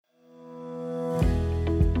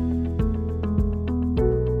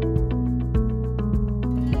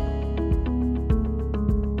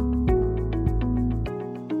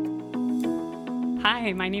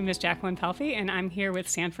Hi, my name is Jacqueline Pelfy, and I'm here with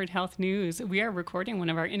Sanford Health News. We are recording one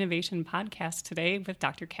of our innovation podcasts today with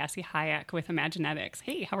Dr. Cassie Hayek with Imagenetics.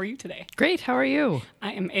 Hey, how are you today? Great. How are you?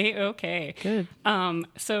 I am A-OK. Good.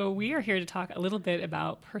 So we are here to talk a little bit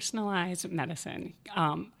about personalized medicine.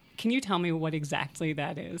 Can you tell me what exactly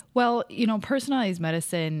that is? Well, personalized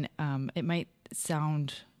medicine, it might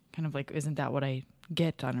sound kind of like, isn't that what I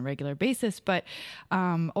get on a regular basis? But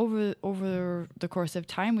over the course of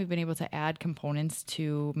time, we've been able to add components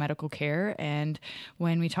to medical care. And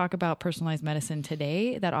when we talk about personalized medicine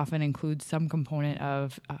today, that often includes some component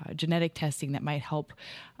of genetic testing that might help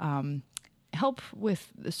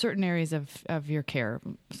with certain areas of your care,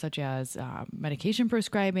 such as medication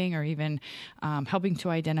prescribing, or even helping to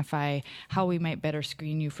identify how we might better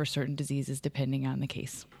screen you for certain diseases depending on the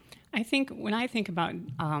case. I think when I think about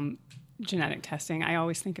genetic testing, I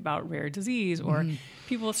always think about rare disease or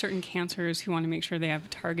people with certain cancers who want to make sure they have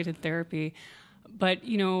targeted therapy. But,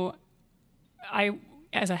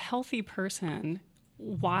 as a healthy person,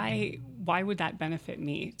 why would that benefit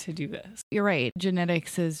me to do this? You're right.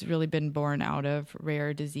 Genetics has really been born out of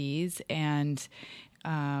rare disease, and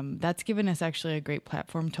that's given us actually a great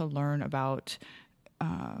platform to learn about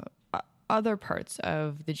other parts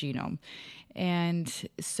of the genome. And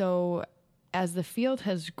so as the field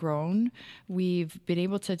has grown, we've been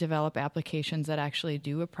able to develop applications that actually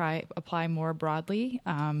do apply more broadly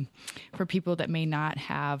for people that may not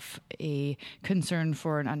have a concern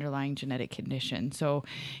for an underlying genetic condition. So,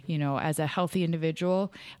 as a healthy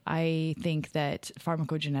individual, I think that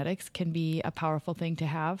pharmacogenetics can be a powerful thing to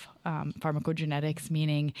have. Pharmacogenetics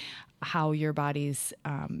meaning how your body's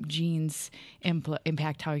genes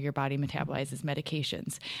impact how your body metabolizes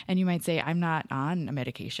medications. And you might say, I'm not on a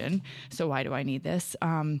medication, so why do I need this?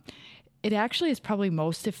 It actually is probably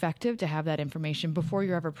most effective to have that information before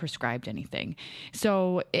you're ever prescribed anything.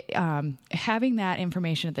 So having that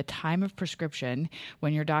information at the time of prescription,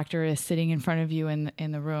 when your doctor is sitting in front of you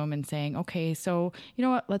in the room and saying, okay, so you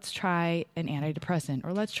know what, let's try an antidepressant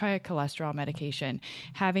or let's try a cholesterol medication.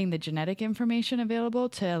 Having the genetic information available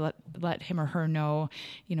to let him or her know,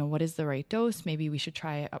 what is the right dose. Maybe we should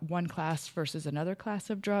try one class versus another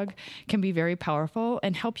class of drug can be very powerful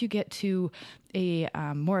and help you get to a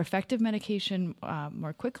more effective medication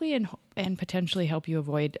more quickly and potentially help you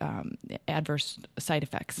avoid adverse side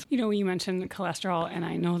effects. You mentioned cholesterol, and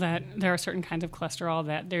I know that there are certain kinds of cholesterol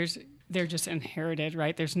that they're just inherited,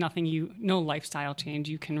 right? There's nothing no lifestyle change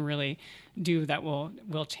you can really do that will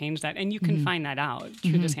change that. And you can find that out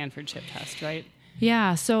through the Sanford chip test, right?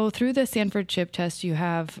 Yeah. So through the Sanford chip test, you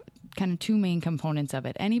have kind of two main components of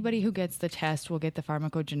it. Anybody who gets the test will get the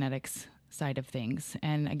pharmacogenetics side of things.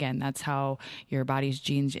 And again, that's how your body's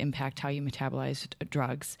genes impact how you metabolize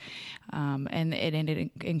drugs. And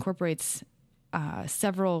it incorporates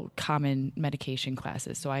several common medication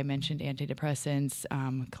classes. So I mentioned antidepressants,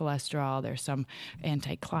 cholesterol. There's some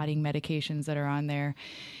anti-clotting medications that are on there.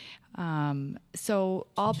 So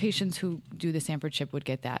all patients who do the Sanford chip would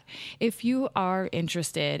get that. If you are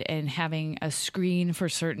interested in having a screen for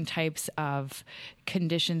certain types of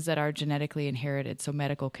conditions that are genetically inherited, so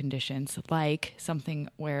medical conditions, like something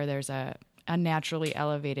where there's a unnaturally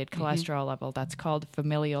elevated cholesterol level. That's called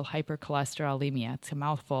familial hypercholesterolemia. It's a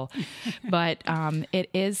mouthful, but it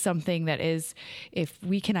is something that is, if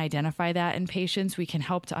we can identify that in patients, we can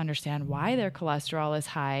help to understand why their cholesterol is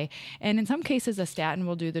high. And in some cases, a statin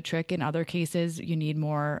will do the trick. In other cases, you need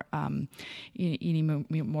more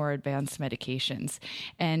more advanced medications.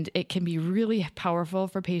 And it can be really powerful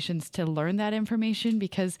for patients to learn that information,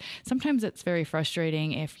 because sometimes it's very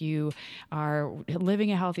frustrating if you are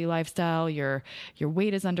living a healthy lifestyle, your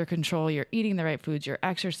weight is under control, you're eating the right foods, you're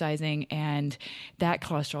exercising, and that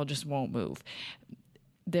cholesterol just won't move.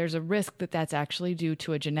 There's a risk that that's actually due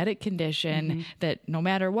to a genetic condition that no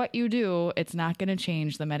matter what you do, it's not going to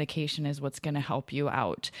change. The medication is what's going to help you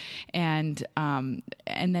out. And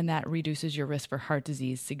then that reduces your risk for heart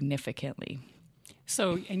disease significantly.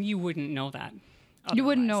 So, and you wouldn't know that. Otherwise. You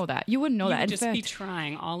wouldn't know that. You would just be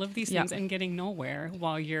trying all of these things and getting nowhere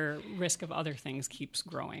while your risk of other things keeps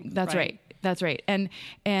growing. That's right. That's right. And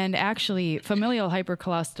actually, familial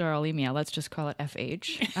hypercholesterolemia, let's just call it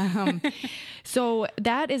FH. So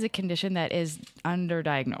that is a condition that is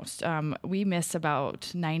underdiagnosed. We miss about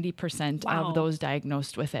 90% of those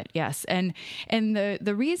diagnosed with it. Yes. And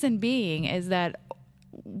the reason being is that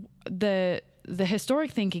the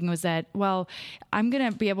historic thinking was that, well, I'm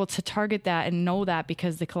going to be able to target that and know that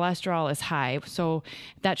because the cholesterol is high. So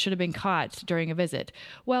that should have been caught during a visit.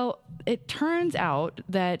 Well, it turns out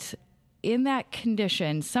that in that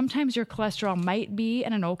condition, sometimes your cholesterol might be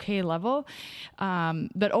at an okay level,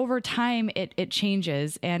 but over time it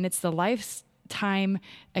changes, and it's the lifestyle time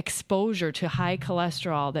exposure to high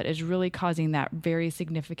cholesterol that is really causing that very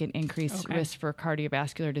significant increased risk for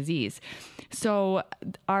cardiovascular disease. So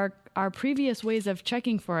our previous ways of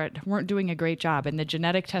checking for it weren't doing a great job, and the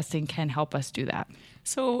genetic testing can help us do that.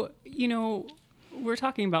 So, we're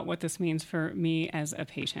talking about what this means for me as a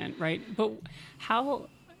patient, right? But how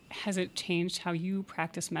has it changed how you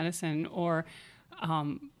practice medicine, or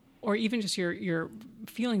even just your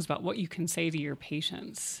feelings about what you can say to your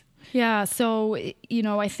patients? Yeah. So,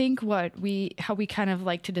 I think how we kind of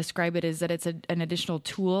like to describe it is that it's an additional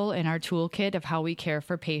tool in our toolkit of how we care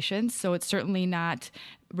for patients. So it's certainly not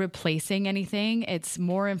replacing anything. It's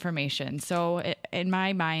more information. So in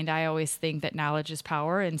my mind, I always think that knowledge is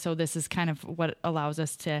power. And so this is kind of what allows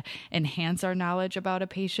us to enhance our knowledge about a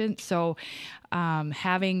patient. So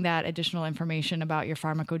having that additional information about your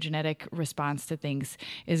pharmacogenetic response to things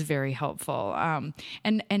is very helpful.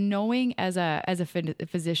 And knowing as a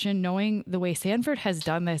physician, knowing the way Sanford has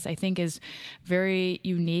done this, I think is very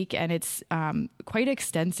unique, and it's quite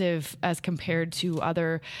extensive as compared to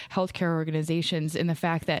other healthcare organizations in the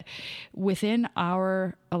fact that within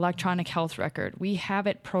our electronic health record, we have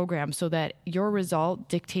it programmed so that your result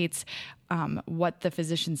dictates what the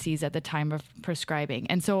physician sees at the time of prescribing.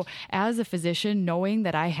 And so as a physician, knowing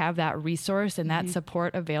that I have that resource and that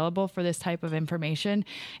support available for this type of information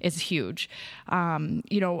is huge.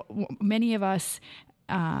 Many of us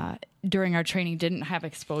during our training didn't have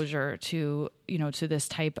exposure to this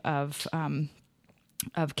type of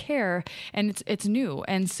care, and it's new.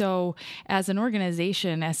 And so as an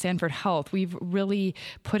organization, as Sanford Health, we've really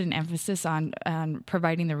put an emphasis on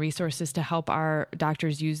providing the resources to help our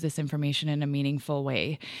doctors use this information in a meaningful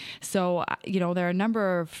way. So, there are a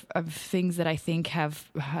number of things that I think have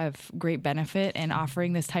great benefit in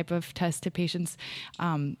offering this type of test to patients,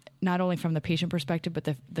 not only from the patient perspective, but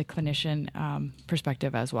the clinician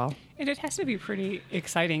perspective as well. And it has to be pretty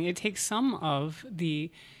exciting. It takes some of the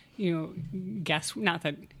not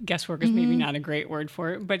that guesswork is maybe not a great word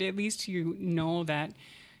for it, but at least that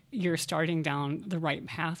you're starting down the right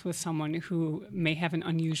path with someone who may have an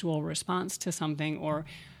unusual response to something, or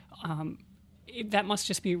that must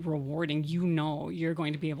just be rewarding. You're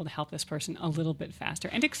going to be able to help this person a little bit faster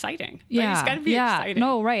and exciting. Yeah, it's got to be exciting.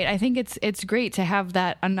 No, right. I think it's great to have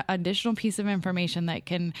that additional piece of information that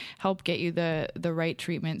can help get you the right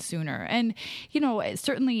treatment sooner. And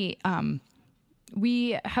certainly.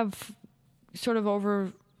 We have sort of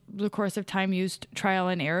over the course of time used trial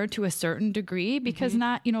and error to a certain degree, because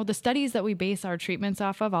not, the studies that we base our treatments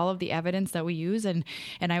off of, all of the evidence that we use, and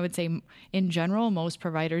I would say in general, most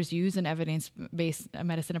providers use an evidence-based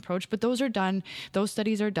medicine approach, but those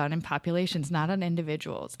studies are done in populations, not on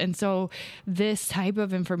individuals. And so this type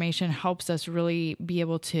of information helps us really be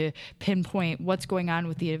able to pinpoint what's going on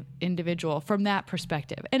with the individual from that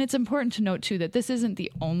perspective. And it's important to note too, that this isn't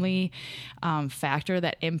the only factor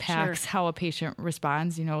that impacts how a patient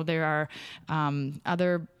responds. There are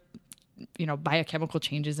other biochemical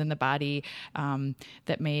changes in the body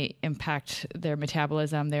that may impact their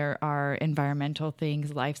metabolism. There are environmental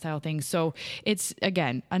things, lifestyle things. So it's,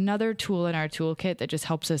 again, another tool in our toolkit that just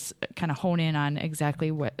helps us kind of hone in on exactly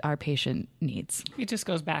what our patient needs. It just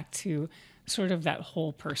goes back to sort of that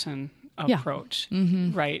whole person approach,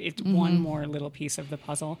 right? It's one more little piece of the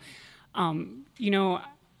puzzle.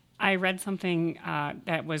 I read something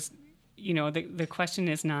that was, the question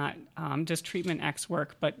is not does treatment X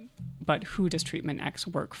work, but who does treatment X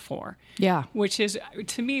work for? Yeah. Which is,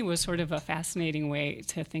 to me, was sort of a fascinating way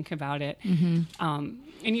to think about it. And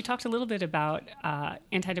you talked a little bit about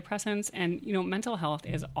antidepressants, and, mental health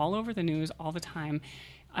is all over the news all the time.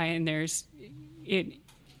 And there's an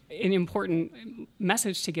important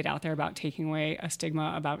message to get out there about taking away a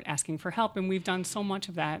stigma about asking for help. And we've done so much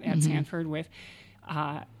of that at Sanford with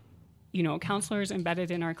counselors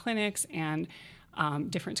embedded in our clinics and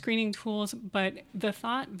different screening tools. But the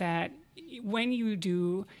thought that when you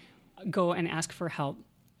do go and ask for help,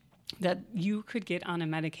 that you could get on a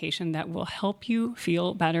medication that will help you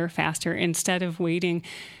feel better faster, instead of waiting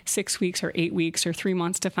 6 weeks or 8 weeks or 3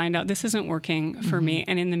 months to find out this isn't working for me.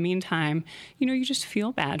 And in the meantime, you just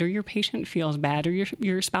feel bad, or your patient feels bad, or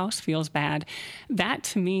your spouse feels bad. That,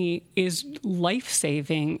 to me, is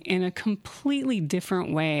life-saving in a completely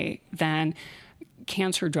different way than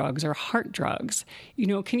cancer drugs or heart drugs.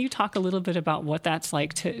 Can you talk a little bit about what that's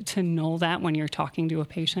like to know that when you're talking to a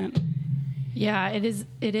patient? Yeah, it is.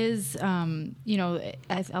 As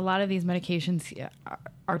a lot of these medications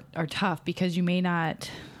are tough, because you may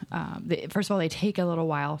not. First of all, they take a little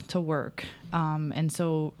while to work, and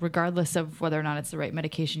so regardless of whether or not it's the right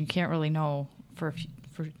medication, you can't really know for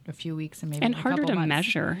for a few weeks and maybe and a harder couple to months.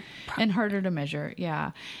 measure. And harder to measure,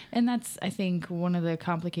 yeah. And that's, I think, one of the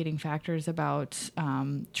complicating factors about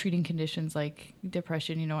treating conditions like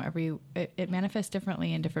depression. You know, it manifests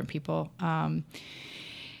differently in different people.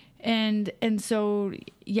 And so,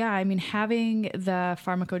 yeah, I mean, having the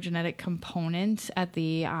pharmacogenetic component at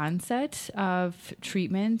the onset of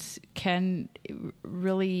treatment can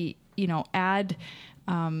really, you know, add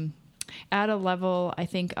a level, I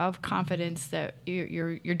think, of confidence that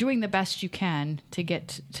you're doing the best you can to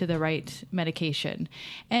get to the right medication.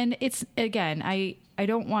 And it's, again, I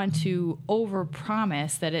don't want to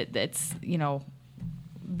overpromise that it's, you know,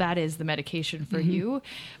 that is the medication for you,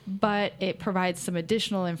 but it provides some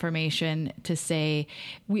additional information to say,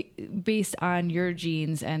 based on your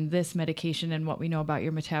genes and this medication and what we know about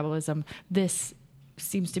your metabolism, this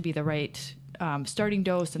seems to be the right starting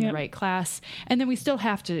dose and the right class. And then we still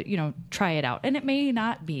have to, you know, try it out. And it may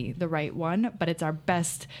not be the right one, but it's our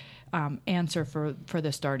best answer for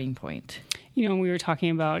the starting point. You know, we were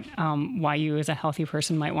talking about why you as a healthy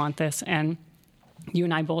person might want this, and you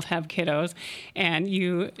and I both have kiddos, and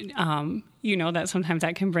you know that sometimes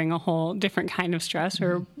that can bring a whole different kind of stress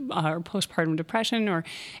or postpartum depression or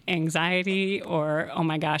anxiety or, oh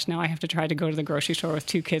my gosh, now I have to try to go to the grocery store with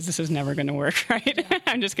 2 kids. This is never going to work, right? Yeah.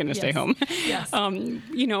 I'm just going to stay home. Yes.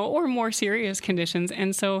 You know, or more serious conditions.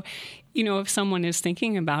 And so, you know, if someone is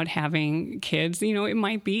thinking about having kids, you know, it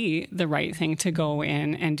might be the right thing to go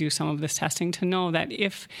in and do some of this testing to know that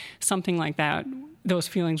if something like that, those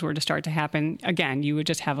feelings were to start to happen, again, you would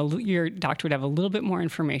just have your doctor would have a little bit more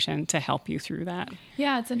information to help you through that.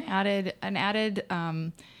 Yeah, it's an added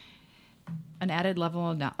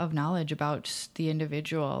level of knowledge about the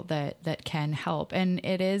individual that can help. And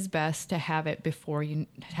it is best to have it before you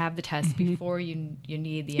have the test, before you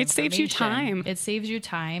need the information. It saves you time. It saves you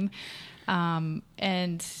time.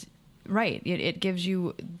 And right, it gives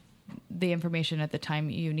you the information at the time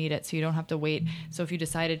you need it, so you don't have to wait. So if you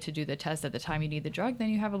decided to do the test at the time you need the drug, then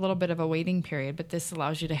you have a little bit of a waiting period, but this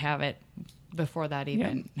allows you to have it before that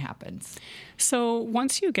even happens. So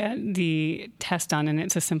once you get the test done, and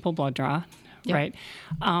it's a simple blood draw, right?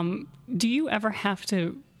 Do you ever have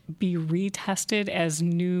to be retested as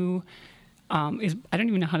new I don't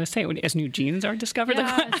even know how to say it, as new genes are discovered?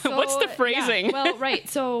 Yeah, so, what's the phrasing? Yeah, well, right.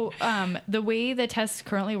 So the way the test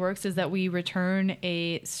currently works is that we return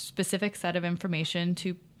a specific set of information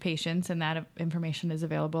to patients, and that information is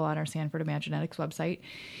available on our Sanford Imagenetics website.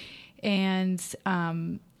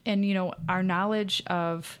 And you know, our knowledge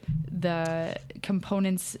of the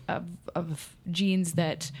components of genes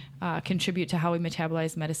that contribute to how we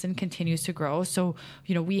metabolize medicine continues to grow. So,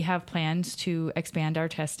 you know, we have plans to expand our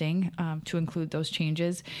testing to include those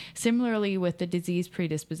changes. Similarly with the disease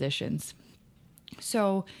predispositions.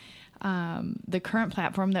 So the current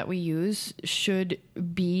platform that we use should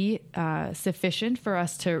be sufficient for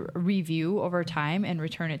us to review over time and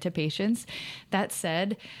return it to patients. That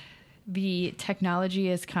said, the technology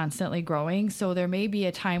is constantly growing, so there may be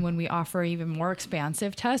a time when we offer even more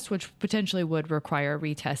expansive tests, which potentially would require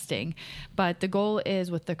retesting. But the goal is,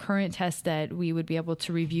 with the current test, that we would be able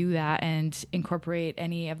to review that and incorporate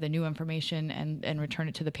any of the new information and return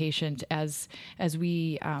it to the patient as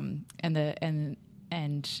we and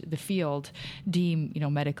the field deem, you know,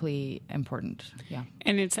 medically important. Yeah.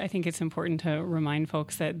 And I think it's important to remind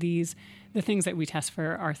folks that the things that we test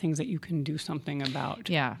for are things that you can do something about.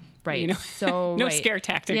 Yeah. Right. You know? So no right. scare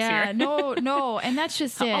tactics here. here. No. And that's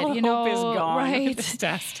just it. All you hope know, is gone right. with this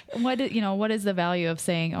test. What is the value of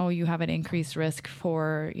saying, oh, you have an increased risk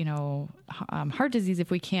for, you know, heart disease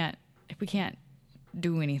if we can't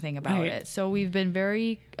do anything about it? So we've been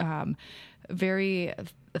very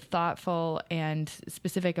thoughtful and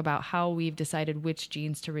specific about how we've decided which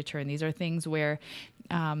genes to return. These are things where,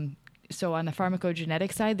 so on the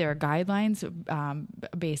pharmacogenetic side, there are guidelines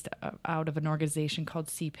based out of an organization called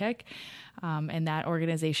CPIC, and that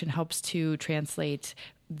organization helps to translate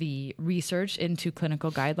the research into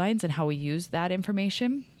clinical guidelines and how we use that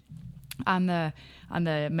information. On the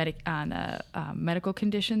medical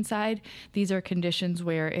condition side, these are conditions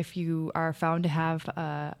where if you are found to have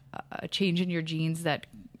a change in your genes that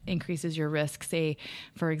increases your risk, say,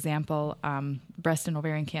 for example, breast and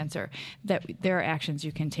ovarian cancer, that there are actions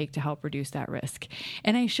you can take to help reduce that risk.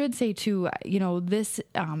 And I should say too, you know, this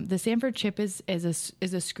the Sanford CHIP is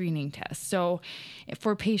a screening test. So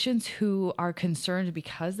for patients who are concerned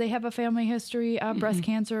because they have a family history of breast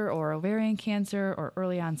cancer or ovarian cancer or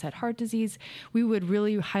early onset heart disease, we would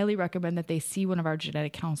really highly recommend that they see one of our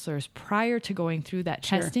genetic counselors prior to going through that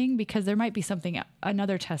testing, because there might be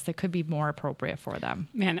another test that could be more appropriate for them.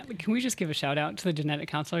 Man, And can we just give a shout out to the genetic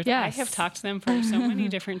counselors? Yes. I have talked to them for so many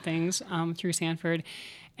different things through Sanford,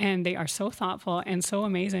 and they are so thoughtful and so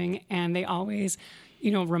amazing. And they always,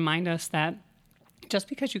 remind us that just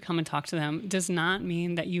because you come and talk to them does not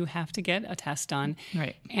mean that you have to get a test done.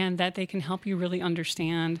 Right. And that they can help you really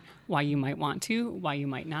understand why you might want to, why you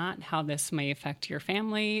might not, how this may affect your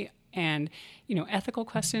family, and, ethical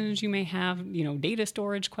questions you may have, data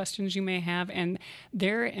storage questions you may have. And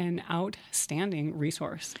they're an outstanding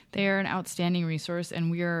resource. They are an outstanding resource, and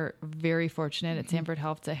we are very fortunate at Sanford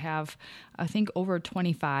Health to have, I think, over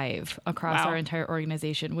 25 across our entire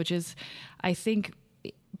organization, which is, I think,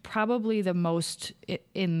 probably the most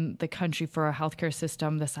in the country for a healthcare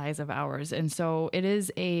system the size of ours. And so it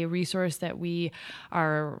is a resource that we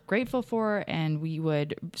are grateful for, and we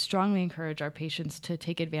would strongly encourage our patients to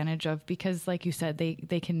take advantage of, because like you said,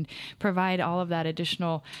 they can provide all of that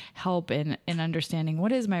additional help in understanding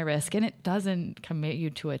what is my risk. And it doesn't commit you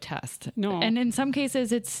to a test. No. And in some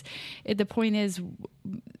cases, the point is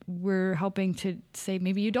we're helping to say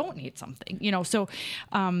maybe you don't need something, so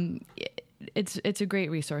it's a great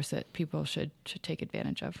resource that people should take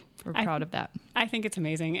advantage of. We're proud of that. I think it's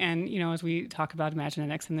amazing. And, as we talk about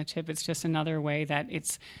Imaginetics and the chip, it's just another way that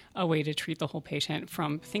it's a way to treat the whole patient,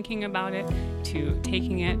 from thinking about it to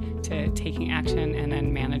taking it to taking action and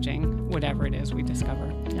then managing whatever it is we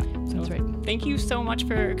discover. Yeah, that's right. Thank you so much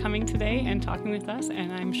for coming today and talking with us.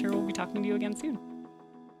 And I'm sure we'll be talking to you again soon.